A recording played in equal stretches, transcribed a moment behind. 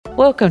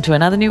Welcome to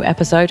another new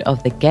episode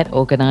of the Get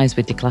Organised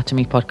with Declutter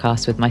Me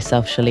podcast with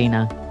myself,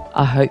 Shalina.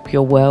 I hope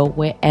you're well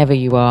wherever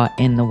you are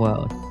in the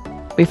world.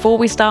 Before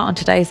we start on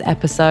today's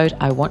episode,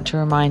 I want to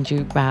remind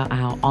you about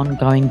our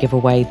ongoing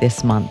giveaway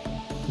this month.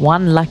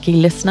 One lucky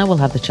listener will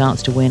have the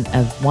chance to win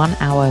a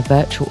 1-hour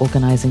virtual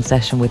organising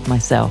session with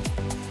myself.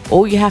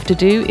 All you have to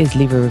do is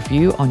leave a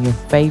review on your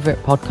favourite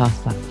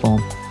podcast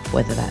platform,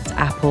 whether that's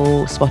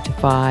Apple,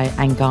 Spotify,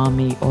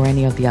 Angami, or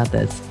any of the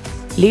others.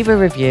 Leave a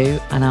review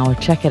and I'll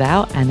check it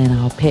out, and then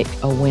I'll pick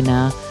a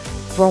winner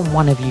from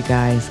one of you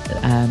guys,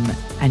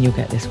 and you'll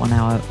get this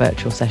 1-hour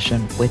virtual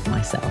session with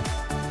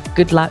myself.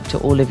 Good luck to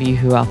all of you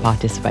who are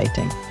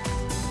participating.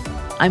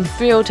 I'm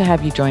thrilled to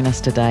have you join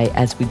us today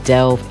as we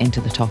delve into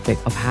the topic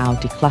of how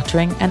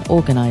decluttering and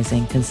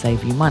organising can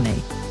save you money.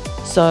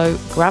 So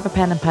grab a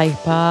pen and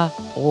paper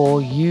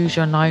or use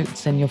your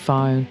notes and your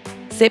phone,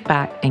 sit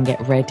back and get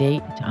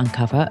ready to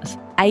uncover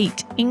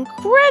 8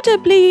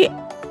 incredibly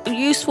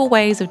useful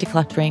ways of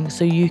decluttering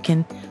so you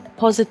can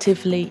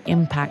positively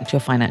impact your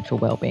financial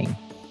well-being.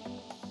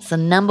 So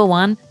number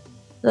 1,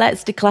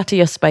 let's declutter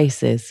your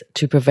spaces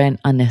to prevent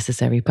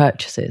unnecessary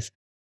purchases.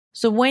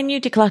 So when you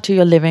declutter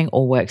your living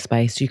or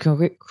workspace, you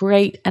can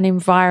create an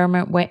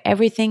environment where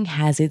everything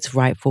has its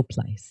rightful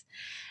place.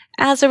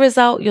 As a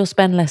result, you'll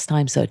spend less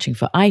time searching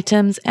for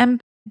items and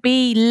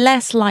be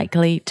less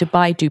likely to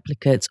buy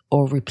duplicates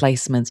or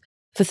replacements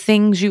for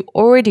things you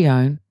already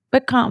own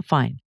but can't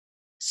find.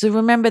 So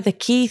remember, the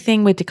key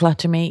thing with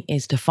Declutter Me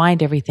is to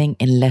find everything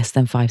in less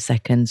than 5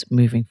 seconds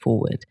moving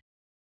forward.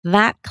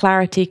 That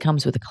clarity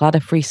comes with a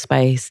clutter-free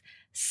space,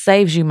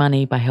 saves you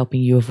money by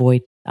helping you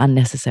avoid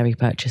unnecessary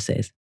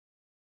purchases.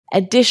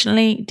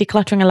 Additionally,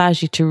 decluttering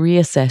allows you to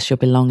reassess your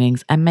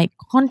belongings and make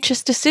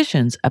conscious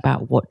decisions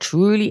about what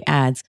truly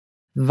adds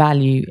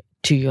value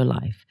to your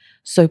life.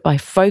 So by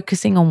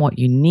focusing on what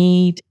you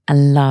need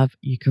and love,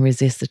 you can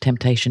resist the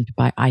temptation to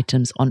buy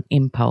items on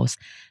impulse,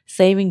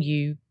 saving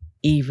you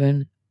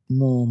even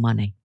more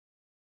money.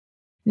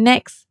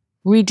 Next,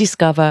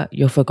 rediscover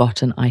your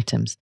forgotten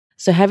items.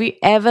 So have you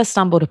ever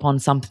stumbled upon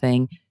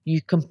something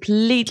you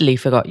completely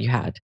forgot you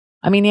had?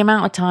 I mean, the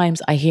amount of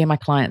times I hear my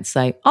clients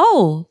say,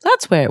 "Oh,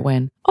 that's where it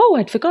went. Oh,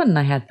 I'd forgotten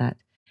I had that."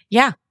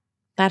 Yeah,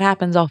 that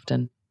happens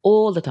often,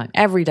 all the time,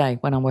 every day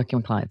when I'm working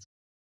with clients.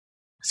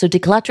 So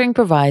decluttering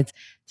provides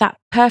that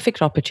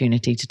perfect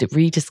opportunity to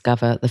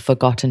rediscover the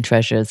forgotten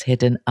treasures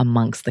hidden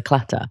amongst the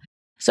clutter.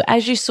 So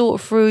as you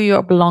sort through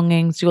your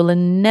belongings, you'll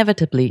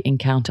inevitably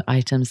encounter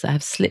items that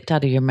have slipped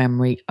out of your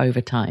memory over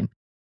time.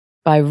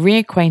 By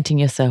reacquainting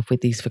yourself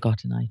with these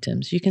forgotten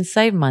items, you can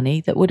save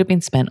money that would have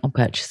been spent on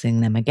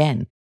purchasing them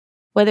again.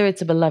 Whether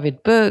it's a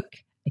beloved book,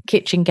 a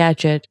kitchen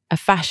gadget, a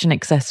fashion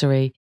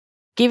accessory,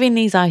 giving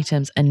these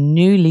items a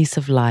new lease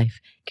of life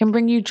can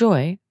bring you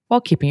joy while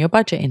keeping your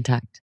budget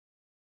intact.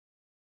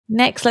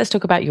 Next, let's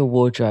talk about your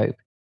wardrobe.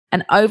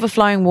 An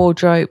overflowing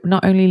wardrobe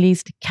not only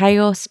leads to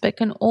chaos, but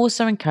can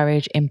also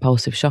encourage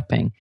impulsive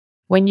shopping.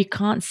 When you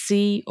can't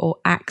see or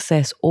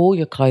access all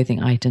your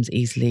clothing items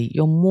easily,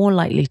 you're more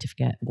likely to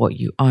forget what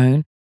you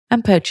own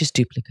and purchase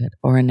duplicate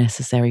or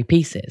unnecessary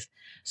pieces.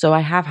 So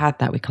I have had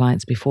that with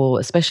clients before,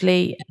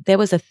 especially there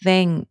was a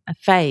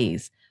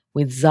phase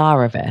with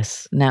Zara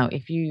vests. Now,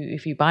 if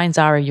you buy in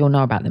Zara, you'll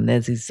know about them.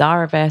 There's these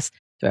Zara vests.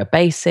 There are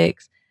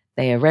basics.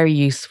 They are very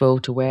useful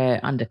to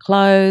wear under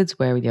clothes,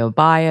 wear with your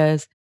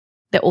buyers.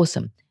 They're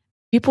awesome.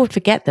 People would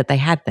forget that they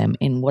had them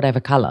in whatever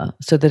color,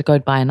 so they'd go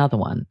buy another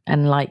one.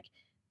 And like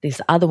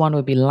this other one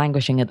would be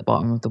languishing at the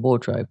bottom of the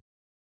wardrobe.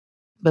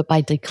 But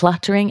by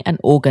decluttering and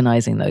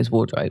organizing those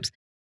wardrobes,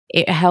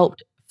 it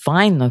helped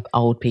find the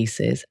old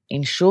pieces,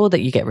 ensure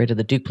that you get rid of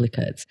the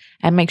duplicates,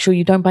 and make sure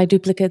you don't buy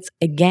duplicates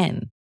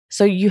again.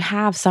 So you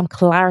have some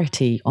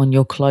clarity on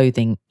your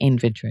clothing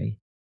inventory.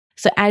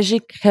 So as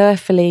you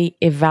carefully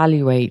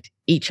evaluate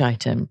each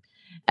item,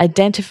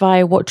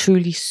 identify what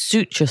truly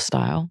suits your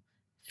style,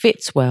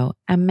 fits well,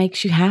 and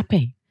makes you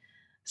happy.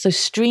 So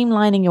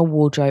streamlining your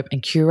wardrobe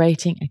and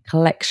curating a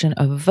collection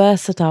of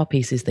versatile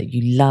pieces that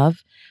you love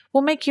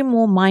will make you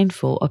more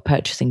mindful of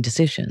purchasing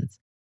decisions.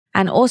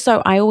 And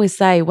also, I always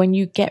say, when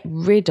you get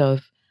rid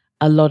of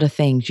a lot of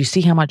things, you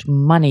see how much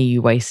money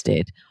you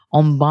wasted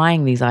on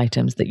buying these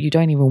items that you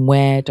don't even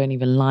wear, don't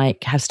even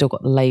like, have still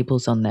got the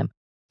labels on them.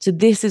 So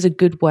this is a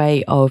good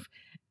way of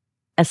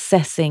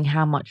assessing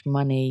how much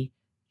money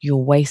you're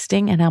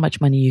wasting and how much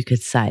money you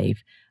could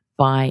save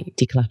by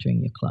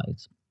decluttering your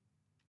clothes.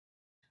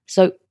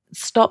 So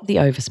stop the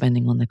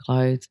overspending on the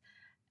clothes.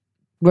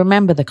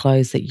 Remember the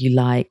clothes that you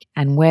like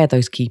and wear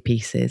those key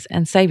pieces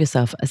and save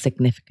yourself a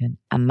significant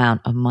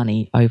amount of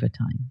money over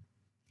time.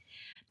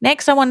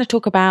 Next, I want to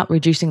talk about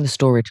reducing the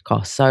storage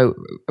costs. So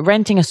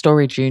renting a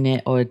storage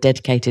unit or a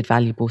dedicated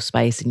valuable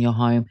space in your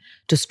home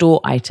to store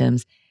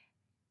items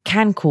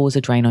can cause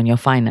a drain on your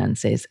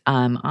finances.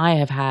 I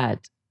have had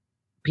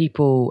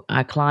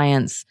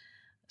clients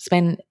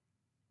spend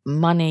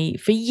money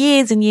for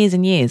years and years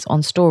and years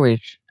on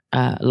storage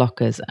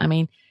lockers. I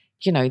mean,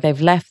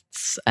 they've left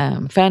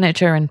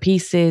furniture and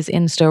pieces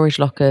in storage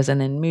lockers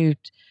and then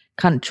moved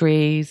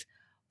countries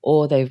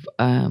or they've,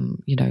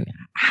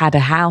 had a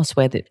house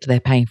where they're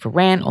paying for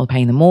rent or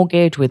paying the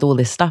mortgage with all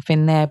this stuff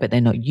in there, but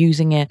they're not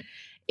using it.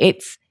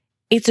 It's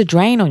it's a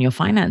drain on your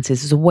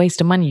finances. It's a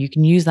waste of money. You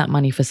can use that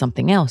money for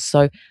something else.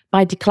 So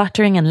by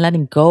decluttering and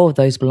letting go of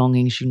those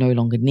belongings you no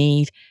longer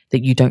need,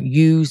 that you don't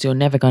use, you're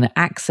never going to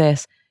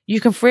access,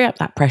 you can free up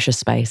that precious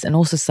space and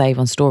also save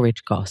on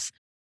storage costs.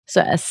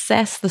 So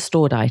assess the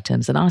stored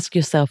items and ask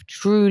yourself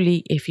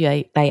truly if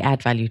they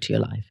add value to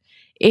your life.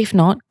 If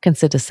not,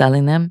 consider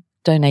selling them,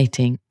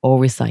 donating, or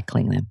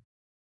recycling them.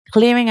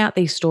 Clearing out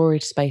these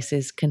storage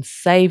spaces can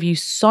save you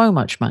so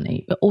much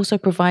money, but also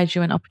provides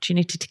you an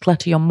opportunity to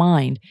clutter your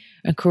mind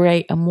and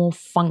create a more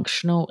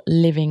functional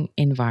living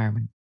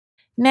environment.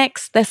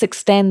 Next, let's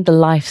extend the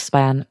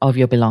lifespan of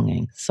your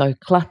belongings. So,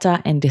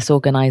 clutter and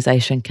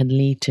disorganization can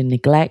lead to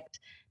neglect,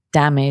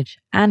 damage,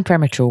 and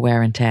premature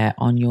wear and tear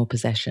on your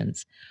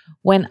possessions.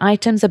 When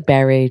items are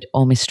buried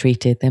or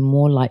mistreated, they're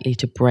more likely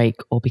to break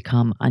or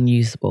become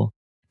unusable.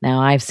 Now,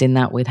 I've seen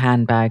that with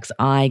handbags.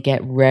 I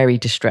get very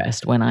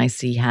distressed when I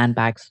see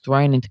handbags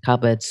thrown into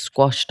cupboards,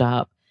 squashed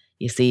up.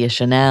 You see a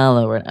Chanel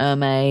or an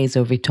Hermes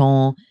or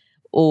Vuitton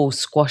all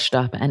squashed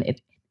up, and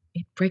it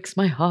breaks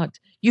my heart.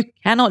 You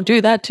cannot do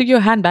that to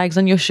your handbags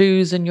and your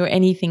shoes and your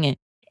anything.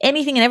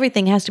 Anything and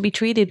everything has to be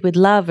treated with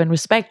love and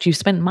respect. You've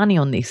spent money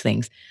on these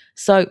things.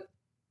 So,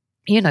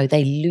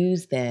 they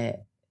lose their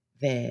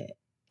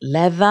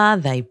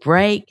leather, they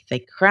break,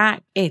 they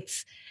crack.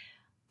 It's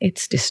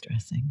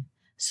distressing.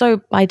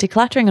 So by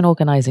decluttering and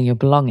organizing your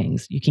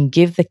belongings, you can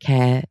give the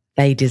care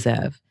they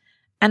deserve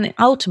and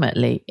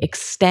ultimately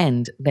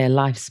extend their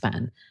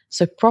lifespan.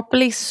 So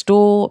properly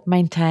store,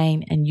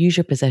 maintain, and use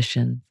your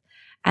possessions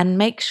and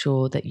make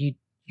sure that you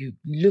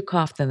look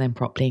after them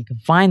properly and can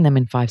find them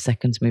in 5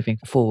 seconds moving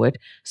forward.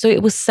 So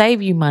it will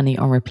save you money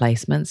on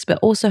replacements, but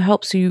also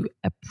helps you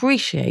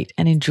appreciate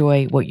and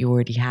enjoy what you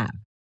already have.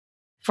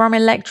 From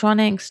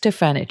electronics to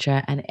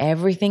furniture and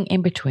everything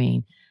in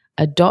between,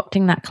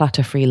 adopting that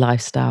clutter free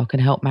lifestyle can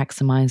help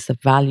maximize the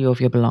value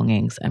of your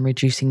belongings and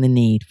reducing the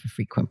need for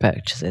frequent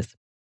purchases.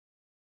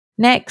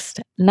 Next,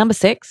 number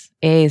 6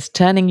 is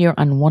turning your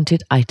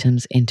unwanted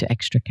items into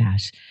extra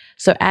cash.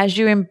 So, as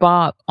you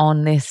embark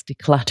on this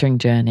decluttering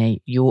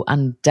journey, you'll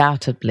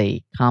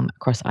undoubtedly come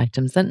across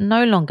items that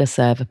no longer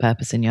serve a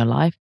purpose in your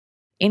life.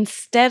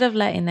 Instead of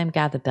letting them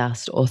gather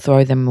dust or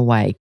throw them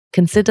away,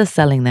 consider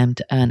selling them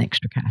to earn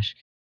extra cash.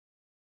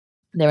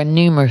 There are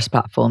numerous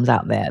platforms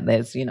out there.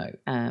 There's, in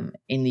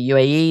the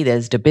UAE,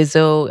 there's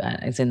Debizzle,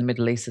 it's in the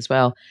Middle East as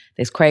well.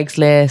 There's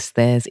Craigslist,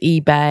 there's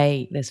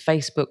eBay, there's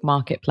Facebook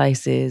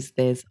marketplaces,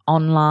 there's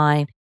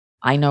online.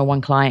 I know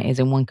one client is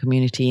in one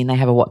community and they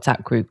have a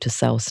WhatsApp group to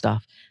sell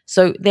stuff.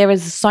 So there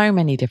is so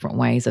many different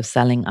ways of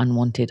selling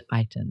unwanted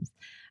items.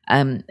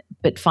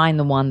 But find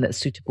the one that's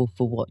suitable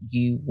for what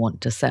you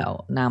want to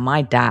sell. Now,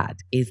 my dad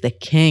is the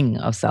king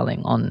of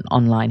selling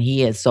online.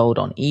 He has sold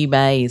on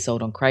eBay, he's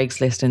sold on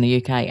Craigslist in the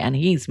UK, and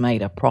he's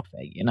made a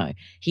profit.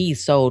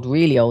 He's sold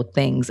really old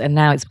things, and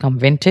now it's become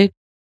vintage,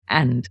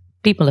 and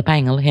people are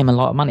paying him a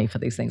lot of money for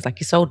these things. Like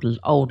he sold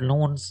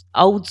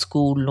old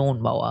school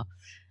lawnmower,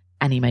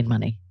 and he made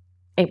money.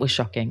 It was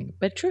shocking,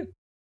 but true.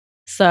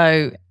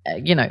 So,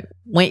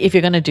 if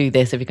you're going to do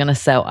this, if you're going to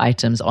sell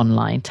items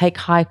online, take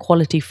high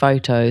quality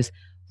photos,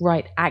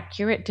 write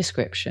accurate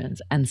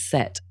descriptions, and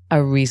set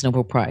a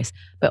reasonable price.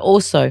 But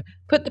also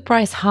put the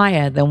price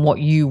higher than what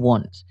you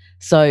want.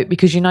 So,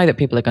 because you know that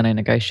people are going to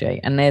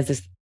negotiate. And there's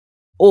this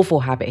awful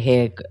habit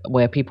here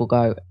where people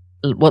go,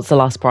 "What's the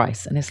last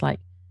price?" And it's like,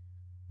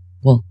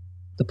 well,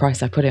 the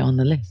price I put it on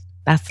the list.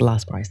 That's the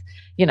last price.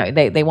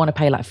 They want to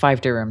pay like 5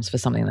 dirhams for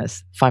something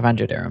that's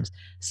 500 dirhams.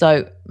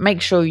 So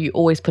make sure you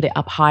always put it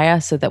up higher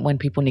so that when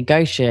people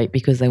negotiate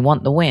because they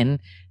want the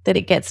win, that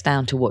it gets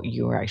down to what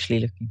you're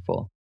actually looking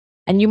for.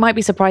 And you might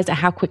be surprised at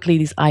how quickly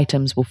these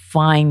items will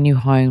find new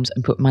homes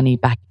and put money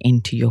back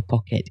into your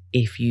pocket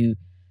if you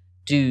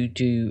do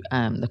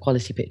the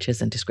quality pictures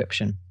and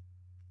description.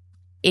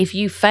 If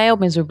you fail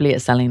miserably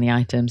at selling the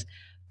items,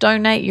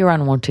 donate your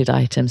unwanted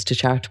items to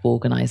charitable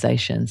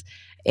organizations.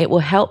 It will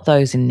help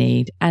those in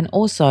need, and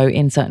also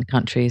in certain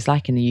countries,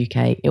 like in the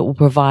UK, it will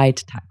provide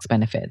tax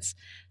benefits.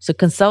 So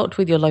consult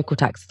with your local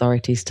tax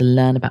authorities to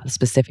learn about the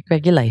specific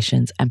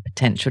regulations and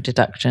potential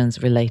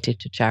deductions related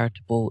to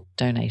charitable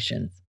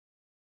donations.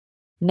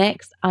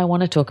 Next, I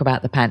want to talk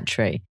about the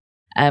pantry.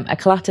 A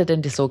cluttered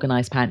and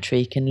disorganized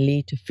pantry can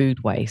lead to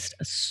food waste,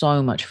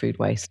 so much food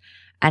waste,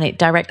 and it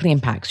directly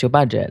impacts your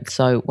budget.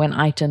 So when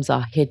items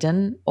are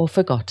hidden or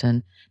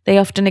forgotten, they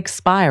often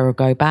expire or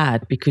go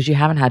bad because you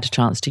haven't had a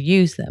chance to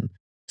use them.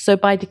 So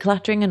by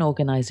decluttering and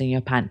organizing your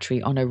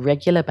pantry on a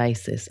regular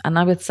basis, and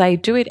I would say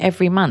do it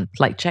every month,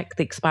 like check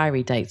the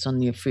expiry dates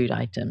on your food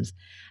items,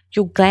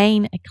 you'll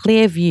gain a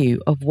clear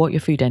view of what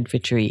your food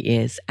inventory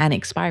is and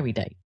expiry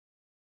date.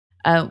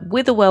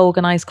 With a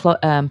well-organized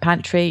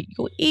pantry,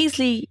 you'll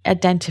easily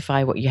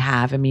identify what you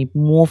have and be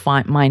more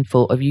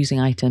mindful of using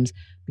items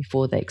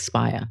before they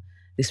expire.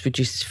 This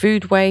reduces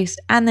food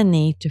waste and the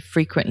need to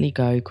frequently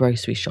go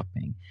grocery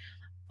shopping.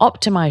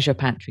 Optimize your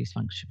pantry's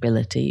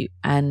functionality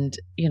and,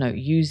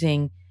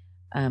 using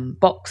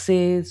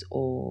boxes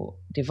or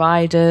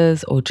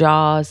dividers or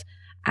jars,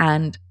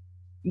 and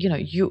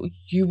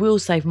you will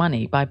save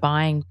money by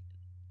buying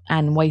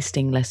and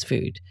wasting less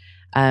food.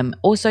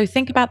 Also,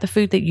 think about the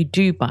food that you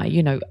do buy.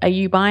 Are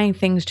you buying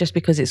things just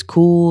because it's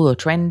cool or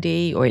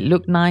trendy or it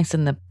looked nice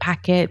in the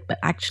packet, but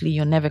actually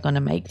you're never going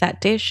to make that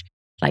dish?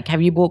 Like,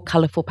 have you bought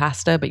colorful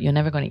pasta, but you're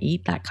never going to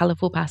eat that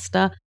colorful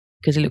pasta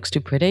because it looks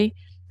too pretty?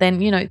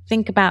 Then,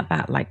 think about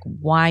that. Like,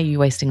 why are you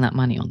wasting that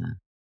money on that?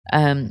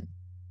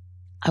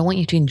 I want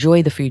you to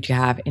enjoy the food you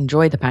have,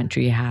 enjoy the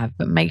pantry you have,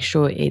 but make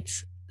sure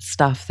it's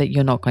stuff that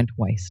you're not going to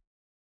waste.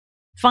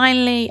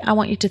 Finally, I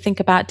want you to think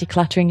about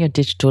decluttering your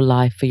digital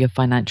life for your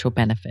financial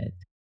benefit.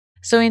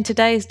 So, in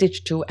today's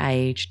digital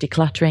age,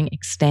 decluttering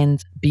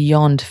extends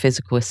beyond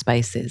physical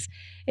spaces.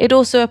 It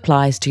also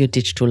applies to your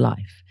digital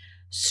life.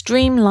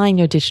 Streamline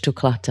your digital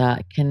clutter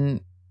can,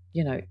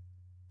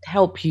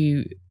 help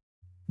you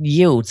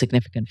yield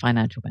significant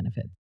financial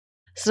benefits.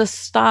 So,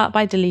 start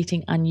by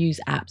deleting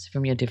unused apps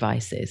from your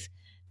devices.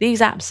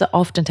 These apps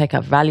often take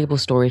up valuable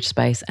storage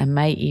space and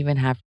may even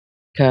have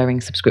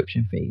recurring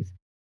subscription fees.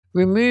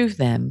 Remove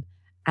them,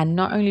 and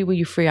not only will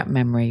you free up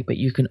memory, but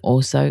you can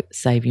also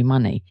save you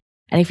money.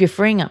 And if you're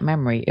freeing up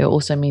memory, it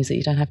also means that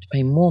you don't have to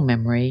pay more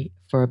memory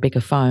for a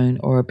bigger phone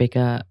or a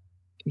bigger,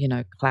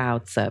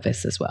 cloud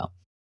service as well.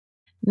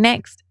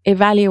 Next,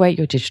 evaluate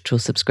your digital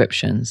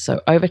subscriptions. So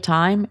over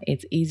time,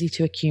 it's easy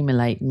to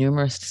accumulate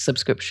numerous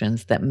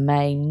subscriptions that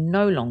may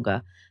no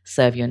longer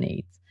serve your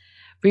needs.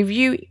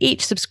 Review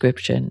each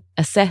subscription,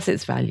 assess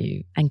its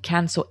value, and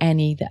cancel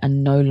any that are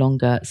no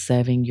longer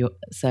serving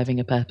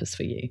a purpose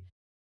for you.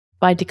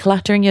 By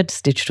decluttering your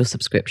digital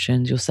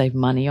subscriptions, you'll save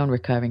money on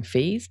recurring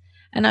fees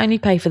and only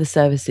pay for the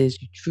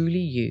services you truly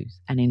use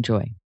and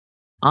enjoy.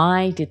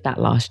 I did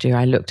that last year.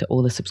 I looked at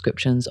all the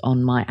subscriptions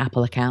on my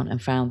Apple account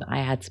and found that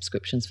I had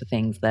subscriptions for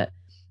things that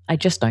I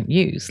just don't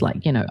use. Like,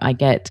 I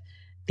get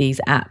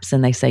these apps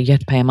and they say you have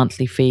to pay a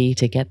monthly fee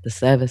to get the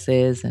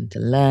services and to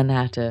learn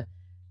how to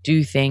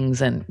do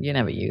things, and you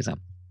never use them.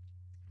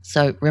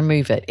 So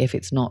remove it if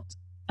it's not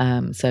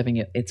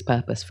serving its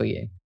purpose for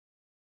you.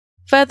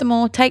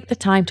 Furthermore, take the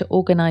time to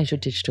organize your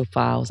digital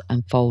files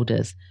and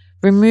folders.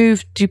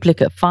 Remove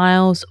duplicate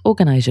files,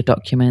 organize your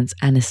documents,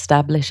 and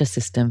establish a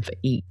system for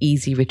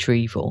easy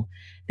retrieval.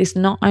 This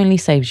not only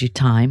saves you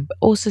time, but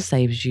also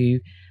saves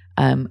you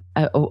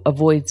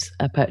avoids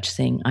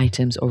purchasing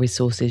items or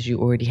resources you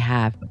already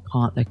have but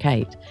can't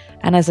locate.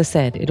 And as I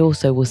said, it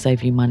also will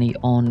save you money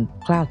on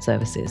cloud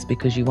services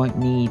because you won't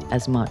need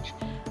as much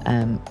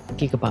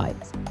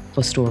gigabytes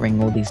for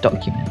storing all these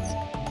documents.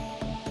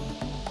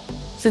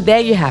 So there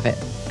you have it,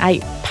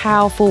 8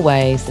 powerful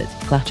ways that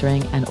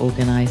decluttering and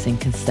organizing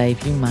can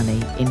save you money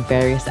in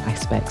various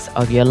aspects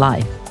of your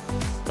life.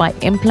 By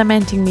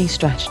implementing these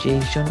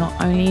strategies, you'll not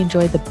only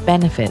enjoy the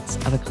benefits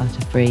of a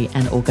clutter-free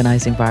and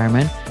organized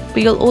environment,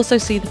 but you'll also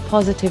see the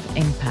positive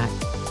impact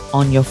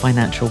on your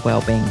financial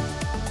well-being.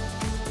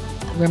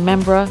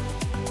 Remember,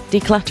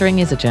 decluttering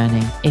is a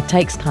journey. It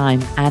takes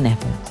time and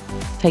effort.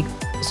 Take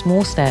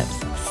small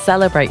steps,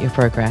 celebrate your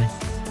progress,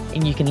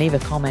 and you can leave a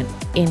comment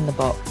in the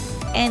box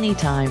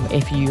anytime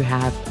if you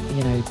have,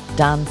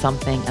 done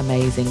something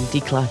amazing,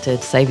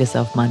 decluttered, save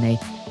yourself money.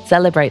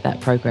 Celebrate that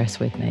progress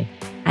with me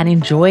and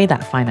enjoy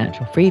that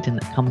financial freedom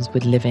that comes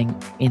with living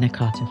in a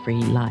clutter-free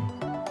life.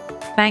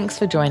 Thanks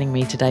for joining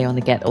me today on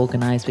the Get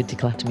Organised with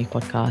Declutter Me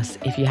podcast.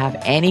 If you have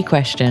any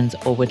questions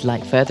or would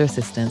like further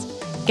assistance,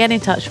 get in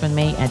touch with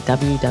me at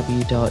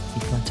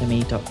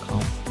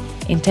www.declutterme.com.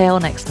 Until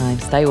next time,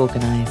 stay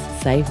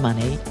organised, save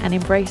money, and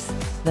embrace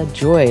the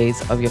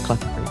joys of your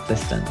clutter-free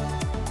existence.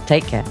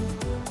 Take care.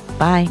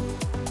 Bye.